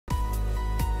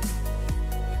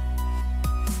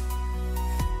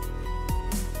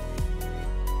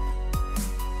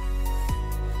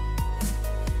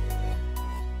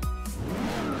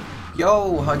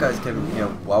Yo, hi guys, Kevin here.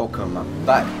 Welcome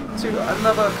back to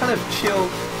another kind of chill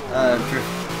drift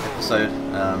episode.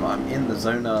 I'm in the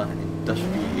Zona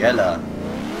Industriella.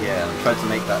 Yeah, I'm trying to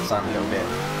make that sound a little bit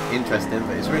interesting,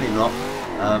 but it's really not.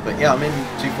 But yeah, I'm in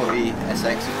 240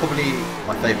 SX. It's probably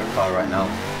my favourite car right now.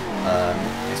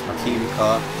 It's my team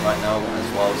car right now as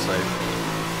well. So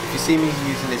if you see me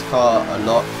using this car a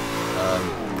lot,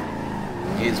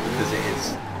 it is because it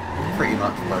is pretty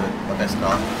much my best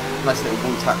car. Nice little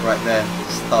wall tap right there at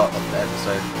the start of the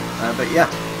episode. But yeah,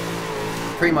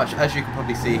 pretty much as you can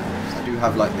probably see, I do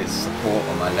have like this support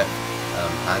on my left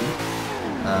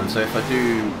hand. So if I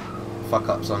do fuck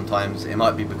up sometimes, it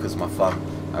might be because of my thumb.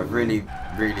 I've really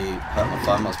hurt my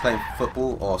thumb. I was playing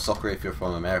football or soccer if you're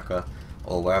from America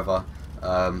or wherever,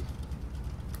 and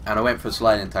I went for a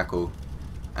sliding tackle,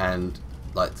 and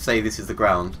like say this is the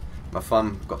ground, my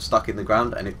thumb got stuck in the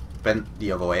ground and it bent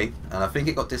the other way, and I think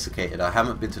it got dislocated. I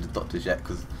haven't been to the doctors yet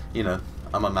because, you know,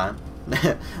 I'm a man.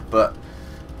 But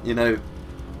you know,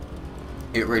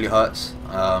 it really hurts.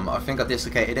 I think I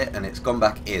dislocated it and it's gone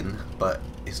back in, but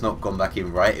it's not gone back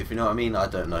in right, if you know what I mean. I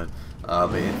don't know,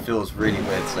 but it feels really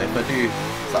weird. So if I do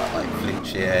start like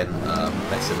flinching,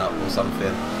 messing up or something,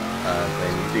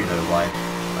 then you do know why.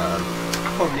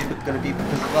 Probably going to be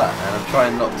because of that, and I'm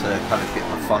trying not to kind of get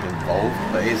my thumb involved,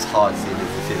 but it is hard seeing as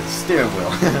this is a steering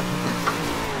wheel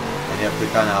and you have to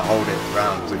kind of hold it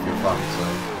around with your thumb. So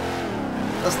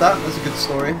that's a good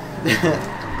story.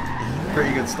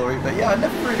 Pretty good story. But yeah, I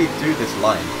never really do this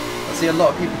line. I see a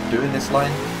lot of people doing this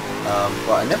line,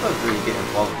 but I never really get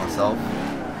involved myself.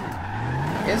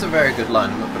 It is a very good line,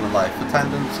 I'm not going to lie. For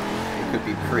tandems it could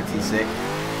be pretty sick,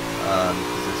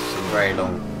 because there's some very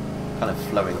long kind of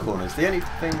flowing corners. The only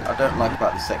thing I don't like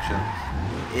about this section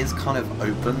is kind of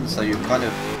open, so you kind of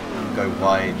go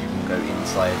wide, you can go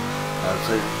inside.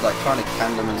 So like trying to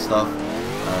tandem and stuff,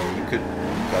 you could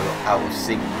go out of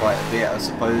sync quite a bit, I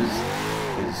suppose,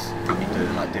 because you could be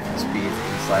doing like different speeds,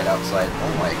 inside, outside.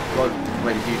 Oh my god,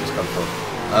 where did you just come from?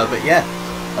 But yeah,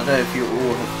 I don't know if you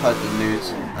all have heard the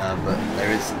news, but there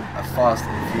is a Fast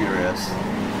and Furious.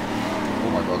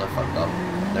 Oh my god, I fucked up.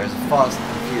 There is a Fast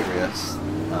and Furious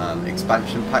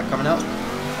expansion pack coming out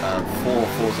for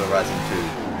Forza Horizon 2,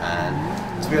 and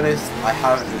to be honest, I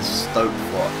haven't been stoked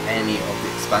for any of the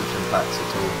expansion packs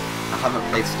at all. I haven't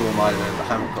played Storm Island, I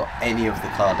haven't got any of the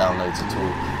car downloads at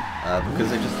all, because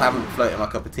they just haven't floated my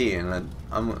cup of tea. And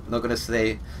I'm not going to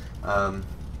say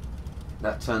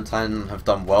that Turn 10 have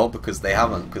done well, because they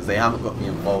haven't got me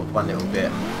involved one little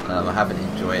bit. I haven't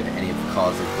enjoyed any of the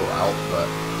cars they've brought out, but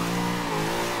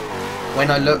when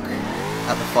I look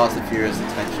at the Fast and Furious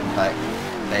expansion pack,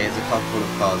 there's a couple of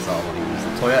cars that I want to use.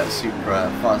 The Toyota Supra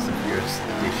Fast and Furious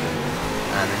Edition,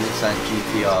 and the Nissan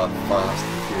GTR Fast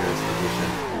and Furious Edition,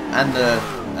 and the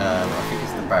I think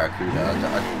it's the Barracuda.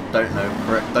 I don't know,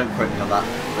 don't quote me on that,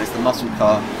 but it's the muscle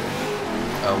car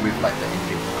with like the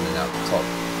engine coming out the top,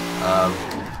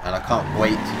 and I can't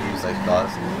wait to use those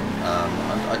cars.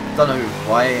 I don't know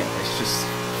why, it's just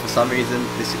for some reason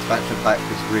this expansion pack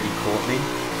has really caught me.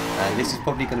 And this is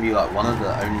probably going to be like one of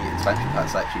the only expansion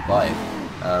packs I actually buy.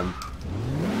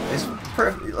 It's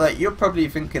like, you're probably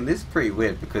thinking this is pretty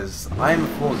weird because I'm a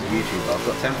Forza YouTuber. I've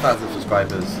got 10,000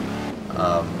 subscribers.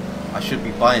 I should be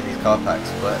buying these car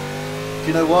packs, but do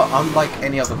you know what? I'm like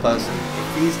any other person.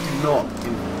 If these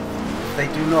if they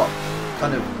do not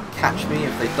kind of catch me,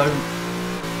 if they don't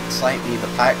excite me, the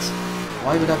packs,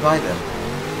 why would I buy them?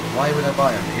 Why would I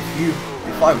buy them?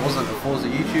 If I wasn't a Forza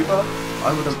YouTuber,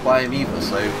 I wouldn't buy them either.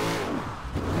 So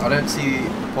I don't see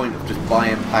the point of just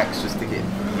buying packs just to get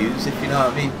views, if you know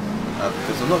what I mean,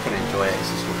 because I'm not going to enjoy it. It's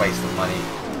just a waste of money,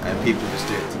 and people just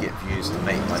do it to get views, to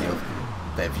make money off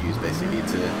their views, basically,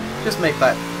 to just make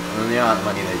back the amount of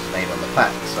money they just made on the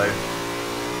pack. So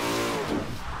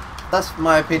that's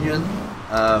my opinion.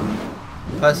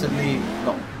 Personally,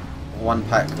 not one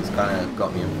pack has kind of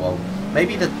got me involved.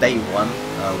 Maybe the day one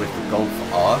with the Golf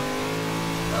R,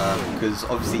 because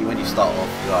obviously when you start off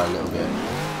you are a little bit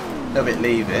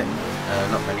leave it,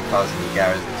 not many cars in the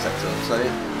garage, etc. So to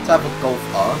have a Golf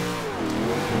R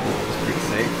was pretty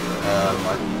sick.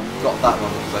 I got that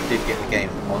one because I did get the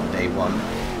game on day one.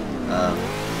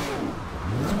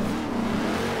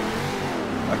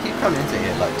 I keep coming into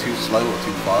here like too slow or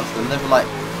too fast. I'm never like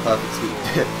perfect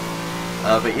speed.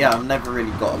 But yeah, I've never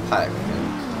really got a pack,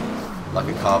 like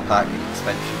a car pack, an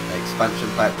expansion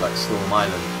pack like Storm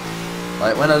Island.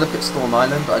 Like when I look at Storm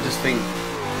Island, I just think,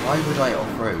 why would I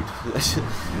off-road?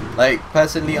 Like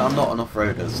personally, I'm not an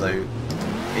off-roader, so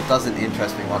it doesn't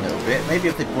interest me one little bit. Maybe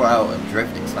if they brought out a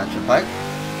drift expansion pack,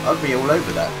 I'd be all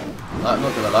over that. Like, I'm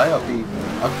not gonna lie,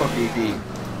 I'd probably be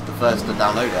the first to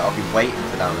download it. I'll be waiting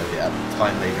to download it at the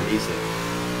time they release it.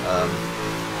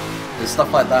 There's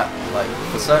stuff like that, like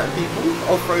for certain people,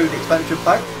 off-road expansion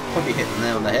pack probably hit the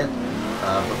nail on the head.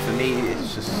 But for me,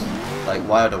 it's just like,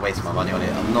 why would I waste my money on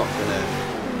it? I'm not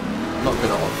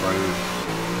gonna off-road.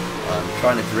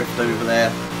 Trying to drift over there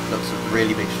looks a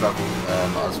really big struggle.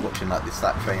 I was watching like the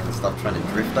stat train and stuff, trying to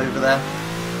drift over there,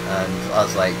 and I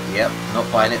was like, yep, not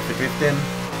buying it for drifting.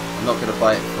 I'm not gonna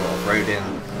buy it for off-roading.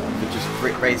 For just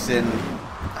grit racing,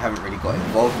 I haven't really got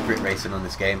involved in grit racing on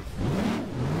this game.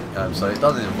 So it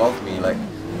doesn't involve me. Like,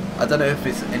 I don't know if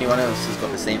it's anyone else has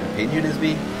got the same opinion as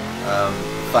me.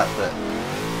 The fact that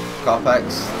car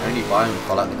packs, I only buy them if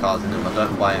I like the cars in them. I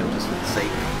don't buy them just for the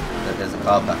sake that there's a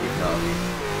car pack, if you know what I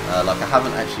mean. Like, I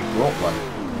haven't actually brought one.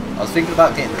 I was thinking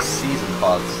about getting the season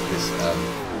pass this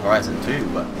Horizon 2,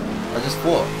 but I just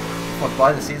thought, if I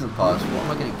buy the season pass, what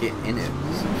am I going to get in it?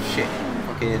 Some shit,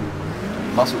 fucking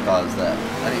muscle cars that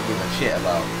I don't give a shit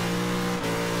about.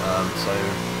 So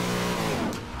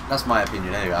that's my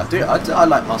opinion anyway. I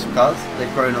like muscle cars.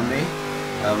 They've grown on me.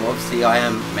 Obviously, I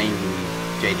am mainly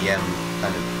JDM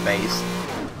kind of based.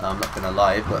 I'm not gonna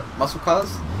lie, but muscle cars,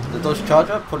 the Dodge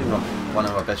Charger, probably one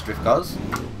of my best drift cars.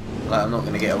 Like, I'm not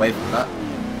gonna get away from that.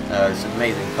 It's an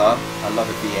amazing car. I love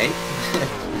a V8,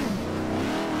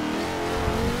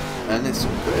 and it's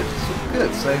all good. It's all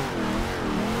good. So,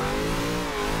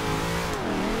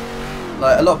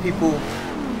 like, a lot of people,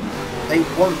 they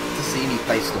want to see me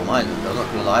play Storm Island. I'm not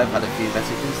gonna lie, I've had a few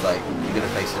messages like, you're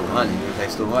gonna play Storm Island, you're gonna play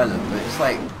Storm Island, but it's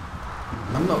like,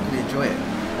 I'm not gonna enjoy it.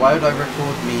 Why would I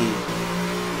record me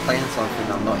playing something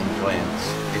I'm not enjoying?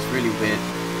 It's really weird.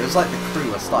 It was like the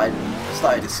crew. I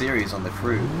started a series on the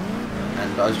crew,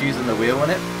 and I was using the wheel on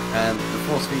it, and the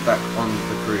force feedback on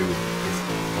the crew is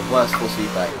the worst force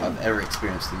feedback I've ever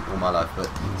experienced in all my life. But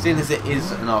seeing as it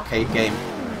is an arcade game,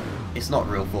 it's not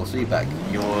real force feedback.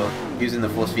 You're using the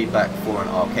force feedback for an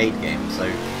arcade game, so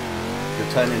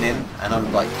you're turning in, and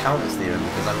I'm like counter steering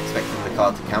because I'm expecting the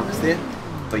car to counter steer,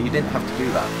 but you didn't have to do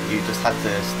that. You just had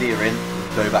to steer in,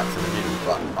 go back to the middle.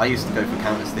 But I used to go for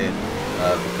counter steer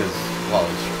because, well,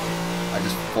 I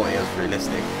just thought it was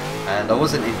realistic, and I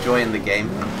wasn't enjoying the game,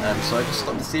 and so I just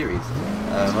stopped the series.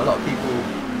 A lot of people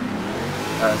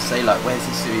say like, where's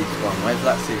this series gone, where's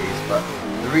that series, but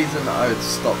the reason I would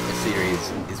stop a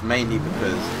series is mainly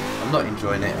because I'm not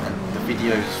enjoying it, and the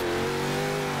videos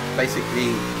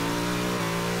basically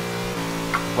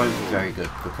won't be very good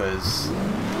because,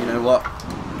 you know what,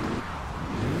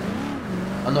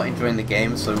 I'm not enjoying the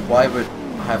game, so why would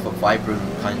I have a vibrant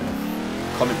kind of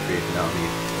commentary, if you know what I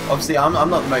mean? Obviously, I'm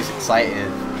not the most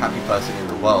excited, happy person in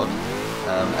the world,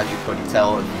 as you can probably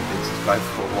tell if you've been subscribed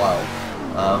for a while,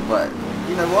 but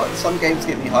you know what, some games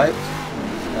get me hyped.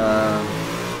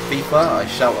 FIFA, I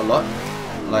shout a lot,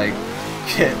 like,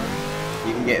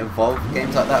 you can get involved in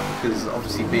games like that because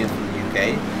obviously being from the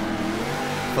UK,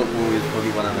 football is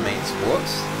probably one of the main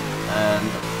sports, and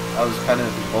I was kind of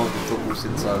involved in football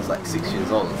since I was like 6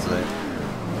 years old, so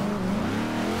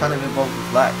kind of involved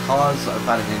with that. Cars, I've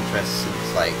had an interest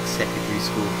since like secondary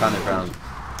school, kind of around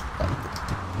like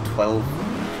 12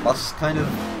 plus kind of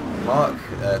mark,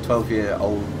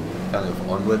 12-year-old kind of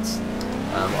onwards.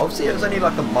 Obviously it was only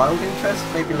like a mild interest,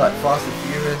 maybe like Fast and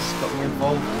Furious got me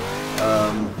involved.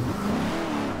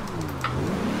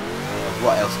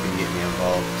 What else can get me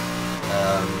involved?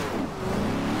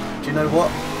 Do you know what?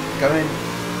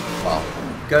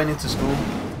 Going into school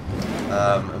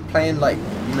and playing, like,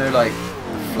 you know, like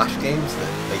flash games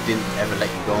that they didn't ever let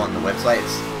you go on the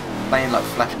websites. Playing like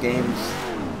flash games,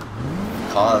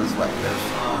 cars, like those.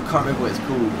 Oh, I can't remember what it's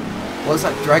called. What was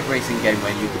that drag racing game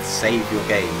when you could save your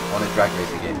game on a drag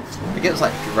racing game? I think it was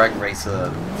like Drag Racer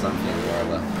something or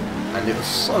whatever, and it was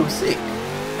so sick.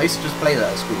 I used to just play that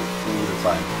at school all the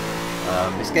time.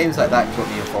 It's games like that got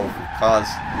me involved with cars.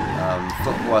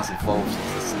 Football was involved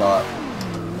since the start.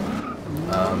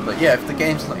 But yeah, if the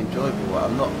game's not enjoyable,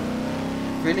 I'm not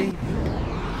really.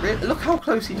 Look how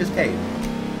close he just came.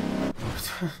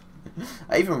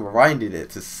 I even rewinded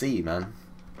it to see, man.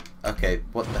 Okay,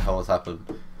 what the hell has happened?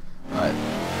 Right.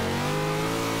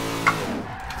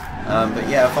 But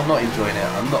yeah, if I'm not enjoying it,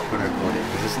 I'm not going to record it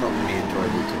because it's not going to be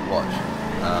enjoyable to watch.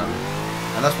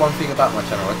 And that's one thing about my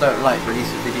channel. I don't like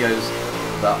releasing videos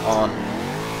that aren't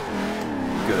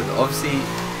good. Obviously,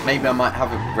 maybe I might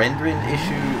have a rendering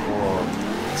issue or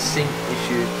a sync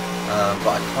issue,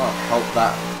 but I can't help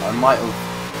that. I might have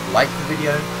liked the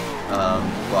video,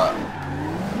 but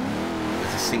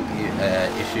there's a sync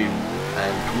issue,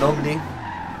 and normally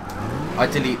I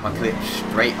delete my clip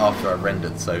straight after I've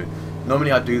rendered. So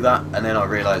normally I do that, and then I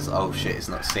realise, oh shit, it's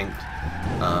not synced.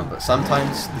 But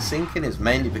sometimes the syncing is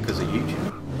mainly because of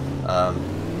YouTube.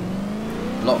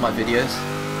 a lot of my videos,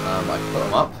 I put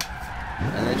them up,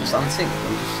 and they're just unsynced.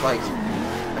 I'm just like,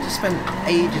 I just spent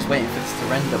ages waiting for this to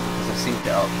render because I synced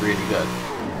it up really good,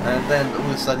 and then all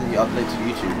of a sudden you upload to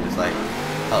YouTube and it's like,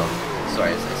 oh,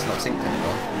 sorry, it's not synced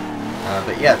anymore.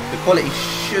 But yeah, the quality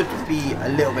should be a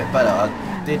little bit better. I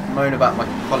did moan about my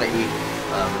quality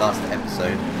last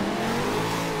episode.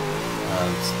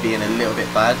 It's being a little bit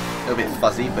bad, a little bit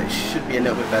fuzzy, but it should be a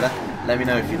little bit better. Let me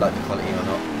know if you like the quality or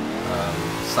not.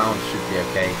 Sound should be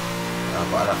okay,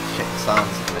 but I'll have to check the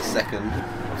sounds in a second.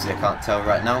 Obviously I can't tell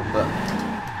right now, but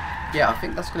yeah, I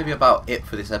think that's going to be about it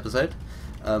for this episode.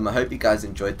 I hope you guys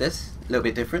enjoyed this. A little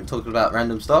bit different, talking about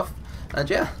random stuff. And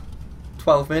yeah,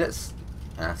 12 minutes,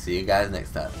 and I'll see you guys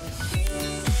next time.